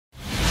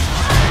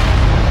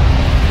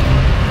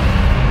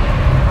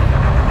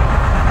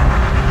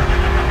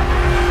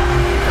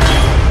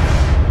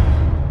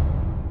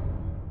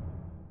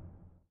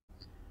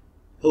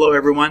Hello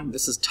everyone,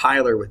 this is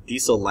Tyler with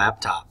Diesel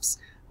Laptops.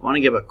 I want to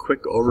give a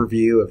quick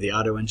overview of the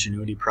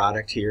AutoEnginuity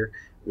product here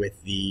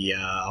with the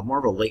more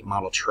of a late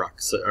model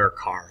truck or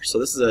car. So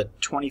this is a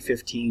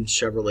 2015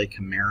 Chevrolet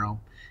Camaro,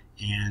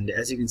 and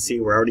as you can see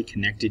we're already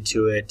connected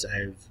to it.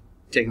 I've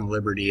taken the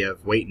liberty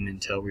of waiting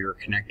until we were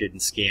connected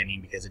and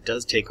scanning because it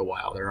does take a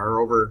while. There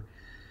are over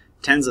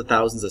tens of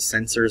thousands of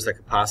sensors that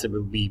could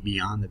possibly be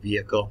beyond the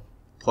vehicle,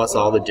 plus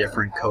all the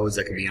different codes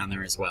that could be on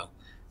there as well.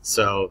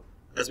 So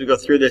as we go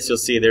through this, you'll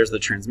see there's the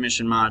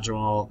transmission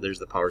module, there's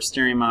the power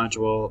steering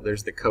module,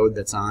 there's the code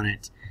that's on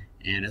it,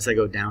 and as I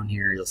go down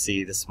here you'll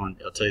see this one,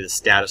 it'll tell you the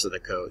status of the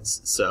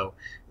codes. So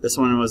this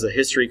one was a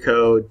history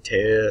code,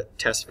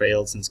 test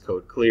failed since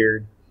code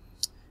cleared,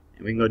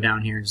 and we can go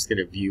down here and just get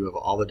a view of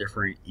all the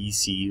different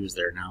ECUs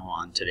that are now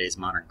on today's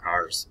modern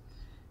cars.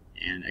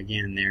 And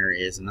again, there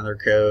is another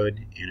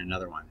code and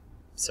another one.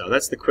 So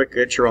that's the quick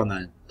intro on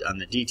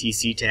the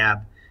DTC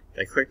tab. If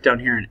I click down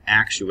here in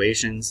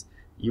actuations,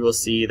 you will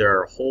see there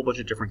are a whole bunch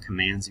of different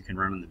commands you can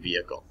run on the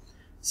vehicle.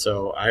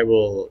 So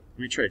let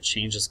me try to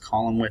change this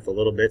column width a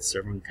little bit so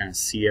everyone can kind of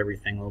see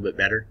everything a little bit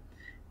better.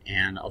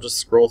 And I'll just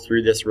scroll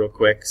through this real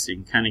quick so you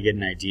can kind of get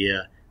an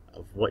idea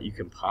of what you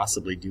can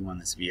possibly do on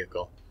this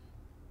vehicle.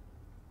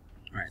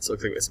 Alright, so it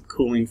looks like we have some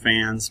cooling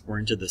fans. We're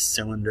into the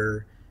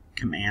cylinder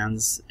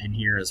commands in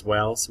here as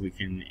well, so we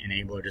can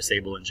enable or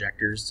disable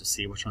injectors to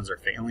see which ones are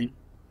failing.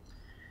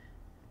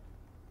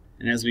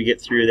 And as we get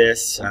through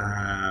this,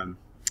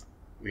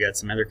 we got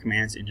some other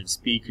commands: engine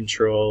speed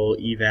control,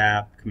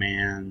 evap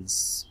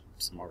commands,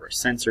 some more of our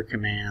sensor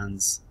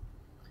commands,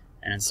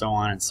 and so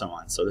on and so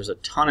on. So there's a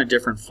ton of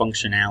different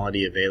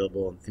functionality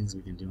available and things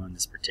we can do on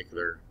this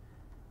particular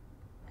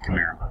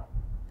Camaro.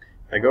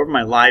 If I go over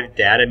my live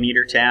data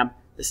meter tab,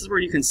 this is where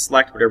you can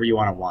select whatever you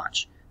want to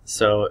watch.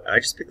 So I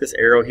just pick this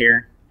arrow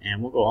here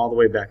and we'll go all the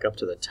way back up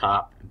to the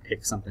top and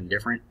pick something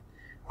different.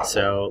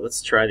 So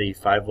let's try the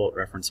 5-volt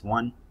reference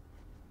 1,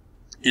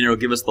 and it'll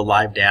give us the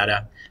live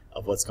data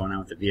of what's going on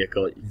with the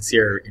vehicle. You can see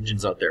our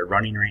engine's out there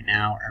running right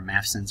now, our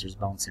MAF sensor's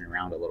bouncing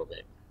around a little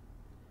bit.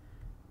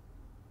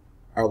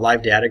 Our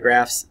live data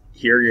graphs,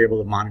 here you're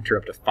able to monitor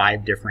up to 4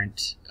 different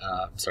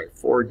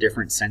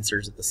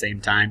sensors at the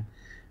same time,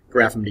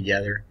 graph them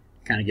together,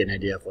 kind of get an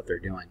idea of what they're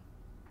doing.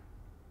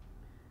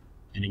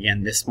 And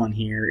again, this one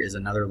here is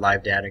another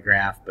live data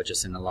graph, but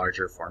just in a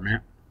larger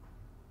format.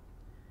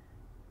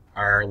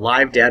 Our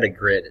live data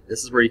grid,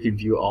 this is where you can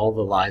view all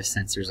the live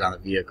sensors on the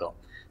vehicle.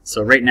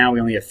 So right now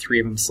we only have 3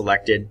 of them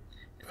selected.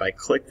 If I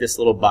click this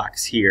little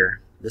box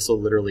here, this will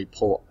literally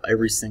pull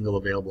every single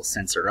available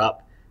sensor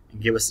up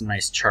and give us some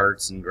nice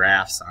charts and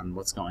graphs on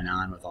what's going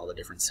on with all the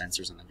different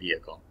sensors on the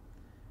vehicle.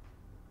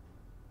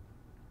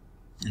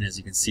 And as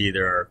you can see,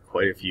 there are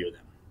quite a few of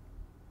them.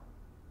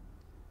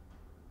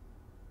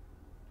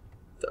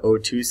 The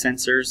O2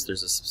 sensors,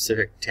 there's a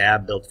specific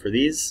tab built for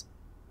these,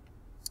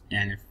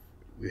 and if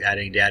we had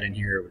any data in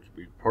here, it would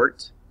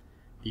report.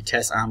 The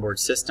test onboard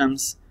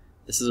systems,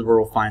 this is where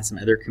we'll find some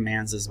other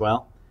commands as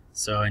well.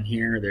 So in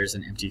here, there's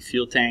an empty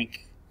fuel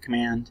tank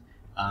command.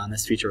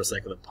 This feature will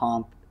cycle the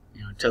pump.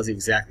 It tells you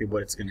exactly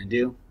what it's going to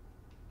do.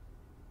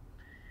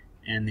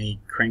 And the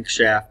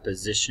crankshaft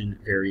position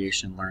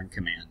variation learn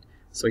command.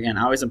 So again,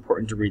 always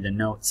important to read the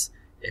notes.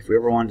 If we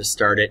ever wanted to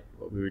start it,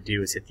 what we would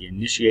do is hit the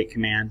initiate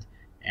command,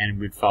 and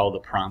we'd follow the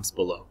prompts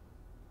below.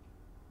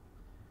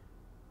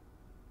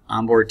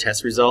 Onboard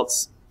test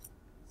results.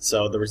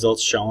 So the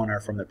results shown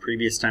are from the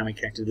previous time we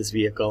connected this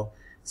vehicle.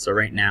 So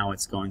right now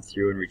it's going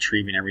through and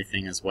retrieving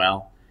everything as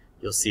well.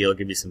 You'll see it'll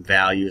give you some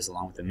values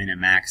along with the min and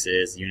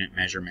maxes, unit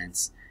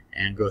measurements,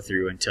 and go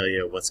through and tell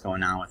you what's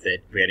going on with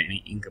it. If we had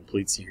any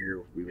incompletes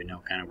here, we would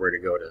know kind of where to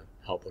go to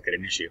help look at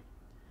an issue.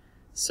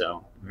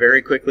 So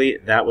very quickly,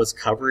 that was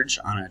coverage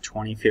on a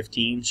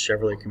 2015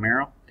 Chevrolet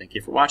Camaro. Thank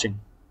you for watching.